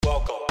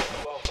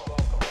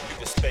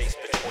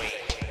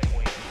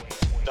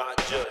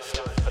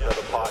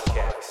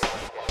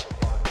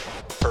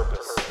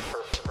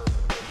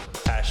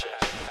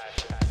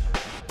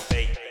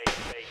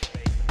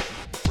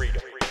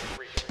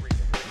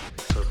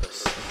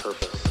Passion,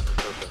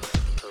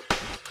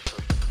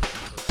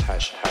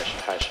 passion, passion,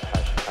 passion, passion,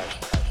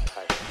 passion,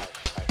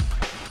 passion,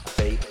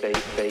 faith,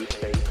 faith, faith,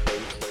 faith,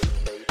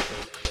 faith,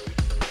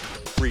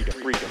 freedom,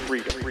 freedom,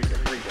 freedom, freedom,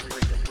 freedom,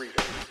 freedom,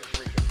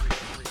 freedom.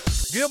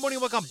 Good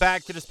morning, welcome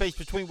back to The Space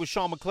Between with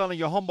Sean McClellan,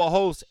 your humble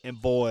host and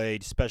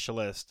void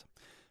specialist.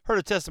 Heard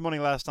a testimony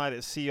last night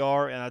at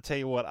CR, and I tell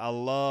you what, I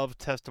love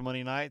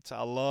testimony nights.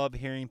 I love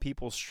hearing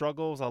people's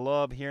struggles. I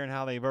love hearing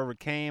how they've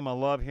overcame. I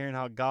love hearing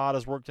how God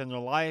has worked in their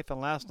life, and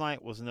last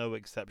night was no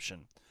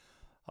exception.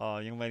 A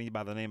young lady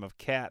by the name of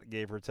Kat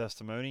gave her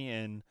testimony,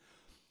 and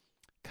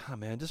God,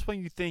 man, just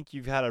when you think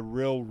you've had a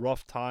real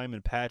rough time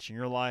and patch in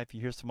your life, you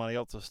hear somebody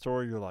else's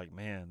story, you're like,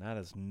 man, that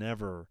has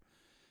never,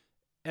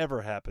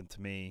 ever happened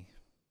to me,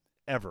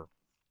 ever.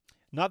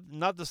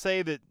 Not to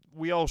say that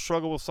we all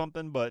struggle with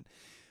something, but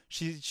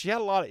she had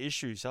a lot of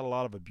issues. She had a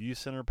lot of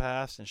abuse in her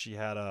past, and she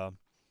had a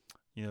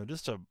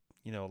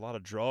lot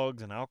of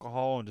drugs and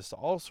alcohol and just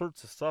all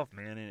sorts of stuff,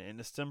 man. And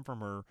it stemmed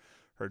from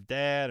her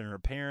dad and her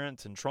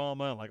parents and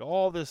trauma and like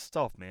all this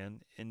stuff,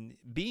 man. And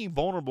being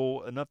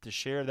vulnerable enough to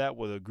share that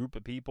with a group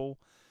of people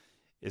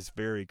is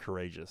very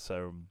courageous.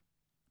 So,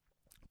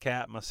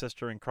 Kat, my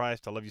sister in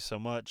Christ, I love you so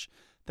much.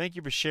 Thank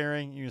you for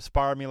sharing. You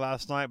inspired me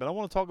last night, but I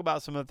want to talk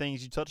about some of the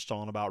things you touched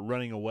on about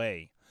running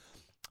away.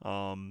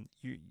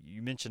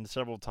 You mentioned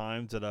several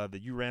times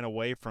that you ran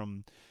away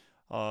from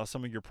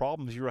some of your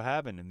problems you were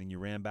having, and then you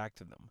ran back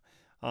to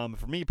them.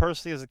 For me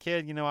personally, as a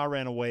kid, I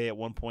ran away at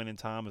one point in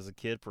time as a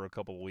kid for a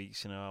couple of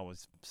weeks. I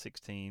was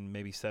 16,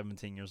 maybe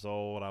 17 years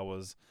old. I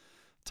was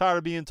tired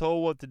of being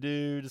told what to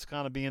do, just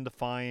kind of being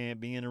defiant,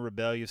 being a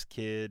rebellious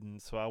kid.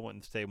 And so I went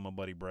and stayed with my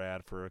buddy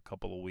Brad for a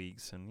couple of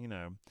weeks.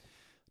 And,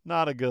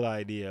 not a good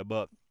idea,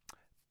 but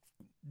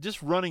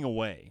just running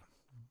away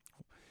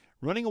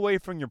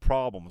from your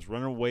problems,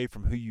 running away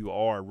from who you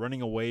are,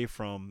 running away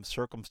from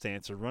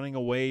circumstances, running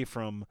away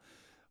from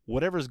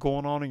whatever's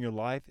going on in your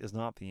life is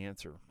not the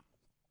answer.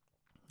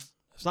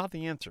 It's not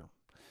the answer.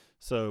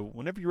 So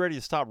whenever you're ready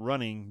to stop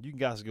running, you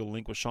guys go to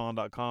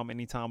linkwithsean.com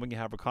anytime. We can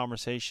have a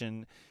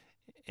conversation,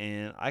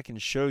 and I can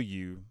show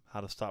you how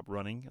to stop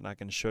running, and I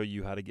can show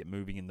you how to get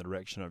moving in the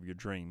direction of your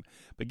dream.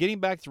 But getting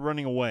back to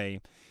running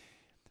away,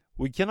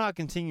 we cannot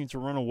continue to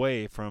run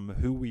away from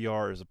who we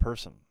are as a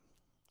person.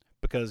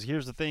 Because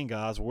here's the thing,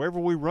 guys. Wherever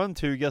we run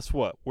to, guess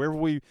what? Wherever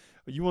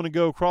you want to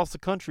go across the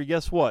country,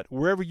 guess what?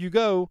 Wherever you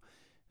go,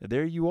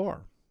 there you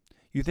are.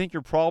 You think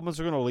your problems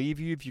are going to leave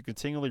you if you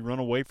continually run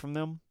away from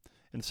them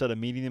instead of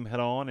meeting them head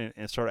on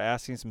and start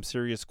asking some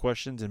serious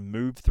questions and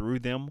move through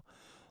them?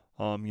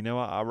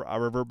 I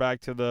revert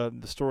back to the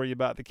story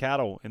about the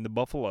cattle and the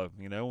buffalo.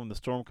 When the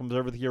storm comes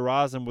over the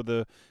horizon with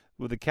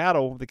the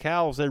cattle, the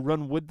cows, they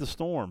run with the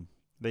storm.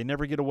 They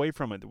never get away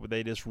from it.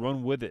 They just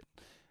run with it.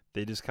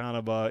 They just kind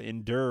of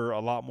endure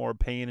a lot more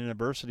pain and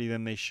adversity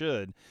than they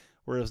should.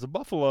 Whereas the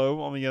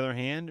buffalo, on the other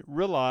hand,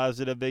 realize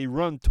that if they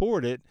run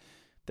toward it,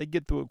 they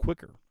get through it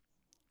quicker.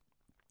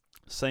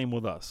 Same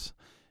with us.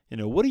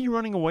 What are you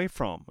running away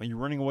from? Are you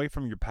running away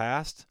from your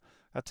past?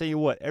 I tell you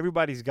what,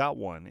 everybody's got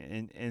one.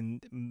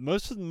 And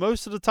most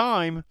of the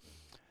time,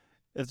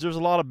 there's a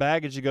lot of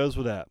baggage that goes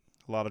with that.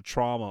 A lot of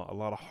trauma, a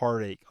lot of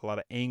heartache, a lot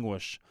of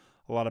anguish,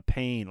 a lot of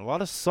pain, a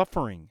lot of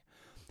suffering.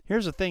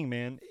 Here's the thing,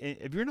 man.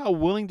 If you're not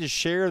willing to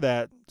share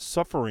that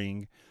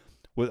suffering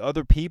with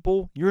other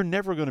people, you're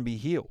never going to be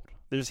healed.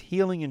 There's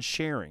healing in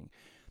sharing.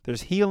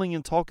 There's healing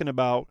in talking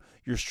about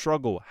your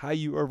struggle, how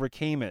you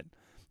overcame it.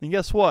 And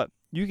guess what?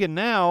 You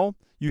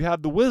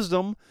have the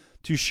wisdom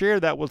to share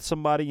that with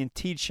somebody and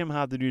teach them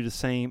how to do the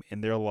same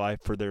in their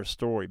life for their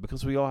story,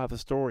 because we all have a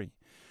story.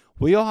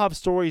 We all have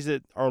stories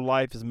that our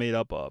life is made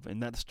up of,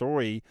 and that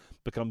story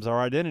becomes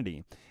our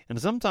identity. And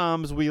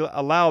sometimes we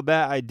allow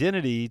that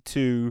identity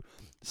to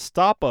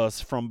stop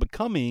us from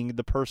becoming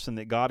the person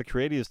that God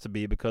created us to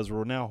be, because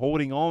we're now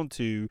holding on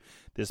to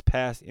this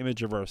past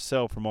image of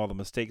ourselves from all the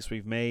mistakes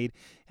we've made,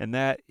 and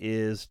that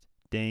is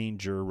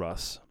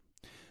dangerous.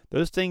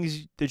 Those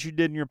things that you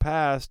did in your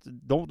past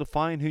don't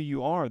define who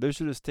you are. Those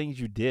are just things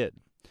you did.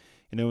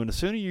 And the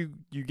sooner you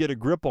get a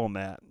grip on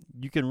that,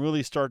 you can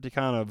really start to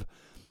kind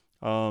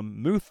of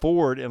move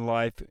forward in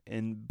life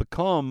and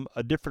become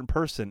a different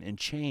person and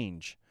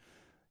change.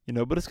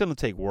 But it's going to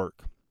take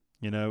work.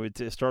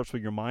 It starts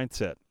with your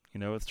mindset.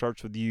 It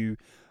starts with you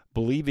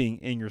believing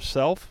in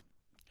yourself.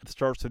 It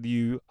starts with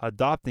you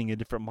adopting a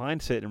different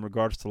mindset in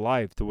regards to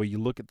life, the way you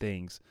look at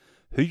things,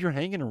 who you're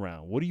hanging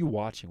around, what are you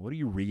watching, what are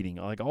you reading.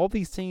 Like, all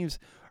these things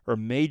are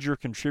major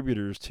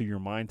contributors to your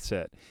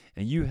mindset,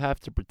 and you have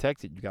to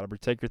protect it. You got to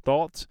protect your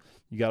thoughts.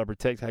 You got to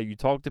protect how you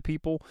talk to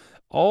people.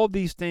 All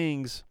these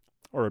things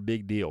are a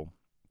big deal,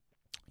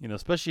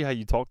 especially how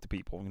you talk to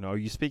people. Are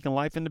you speaking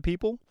life into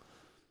people?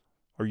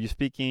 Are you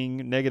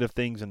speaking negative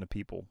things into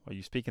people? Are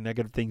you speaking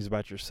negative things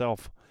about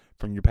yourself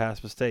from your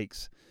past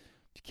mistakes?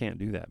 You can't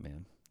do that,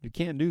 man. You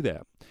can't do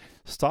that.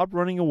 Stop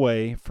running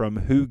away from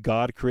who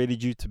God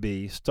created you to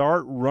be.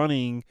 Start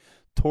running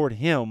toward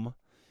Him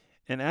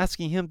and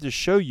asking Him to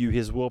show you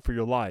His will for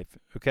your life,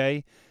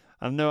 okay?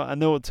 I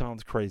know it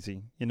sounds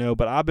crazy,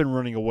 but I've been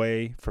running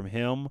away from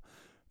Him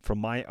from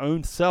my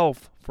own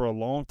self for a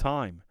long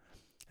time.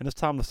 And it's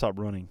time to stop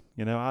running.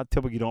 You know, I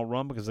typically don't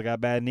run because I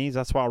got bad knees.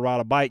 That's why I ride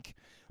a bike.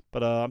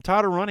 But I'm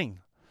tired of running.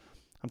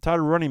 I'm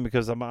tired of running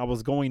because I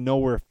was going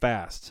nowhere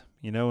fast.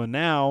 You know, and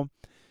now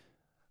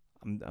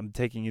I'm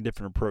taking a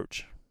different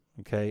approach.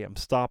 Okay, I'm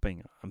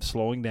stopping. I'm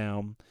slowing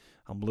down.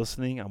 I'm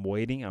listening. I'm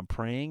waiting. I'm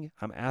praying.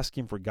 I'm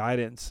asking for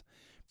guidance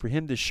for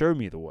Him to show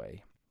me the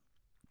way.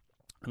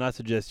 And I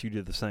suggest you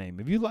do the same.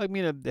 If you'd like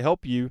me to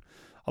help you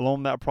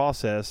along that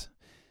process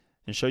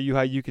and show you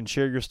how you can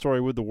share your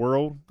story with the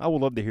world, I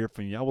would love to hear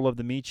from you. I would love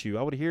to meet you.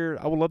 I would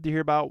love to hear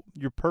about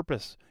your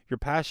purpose, your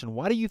passion.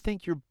 Why do you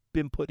think you've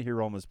been put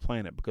here on this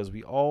planet? Because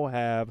we all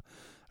have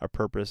a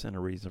purpose and a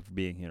reason for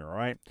being here, all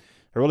right?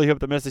 I really hope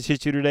the message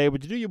hits you today.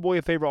 Would you do your boy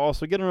a favor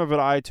also? Get on over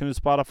to iTunes,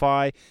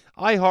 Spotify,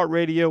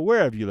 iHeartRadio,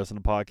 wherever you listen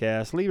to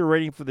podcasts. Leave a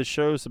rating for the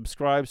show.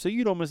 Subscribe so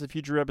you don't miss a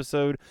future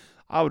episode.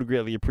 I would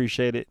greatly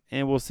appreciate it.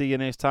 And we'll see you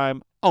next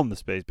time on The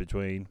Space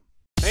Between.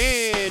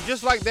 And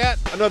just like that,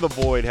 another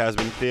void has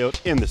been filled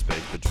in the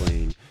space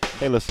between.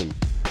 Hey, listen,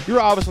 you're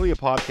obviously a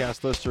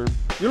podcast listener.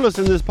 You're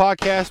listening to this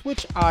podcast,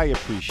 which I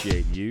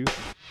appreciate you.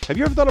 Have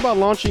you ever thought about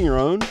launching your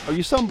own? Are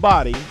you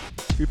somebody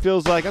who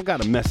feels like, I've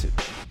got a message,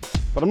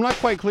 but I'm not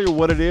quite clear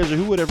what it is or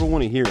who would ever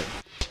want to hear it?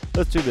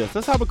 Let's do this.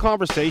 Let's have a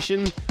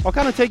conversation. I'll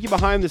kind of take you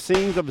behind the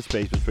scenes of the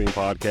Space Between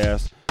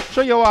podcast,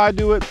 show you how I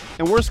do it,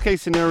 and worst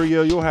case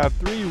scenario, you'll have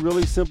 3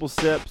 really simple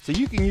steps that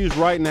you can use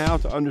right now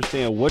to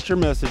understand what your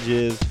message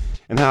is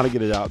and how to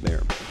get it out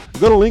there.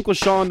 Go to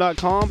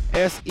linkwithsean.com,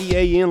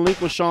 SEAN,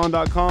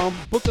 linkwithsean.com,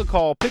 book a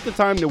call, pick a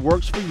time that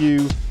works for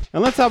you,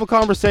 and let's have a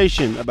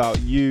conversation about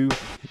you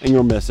and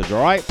your message,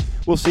 all right?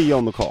 We'll see you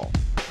on the call.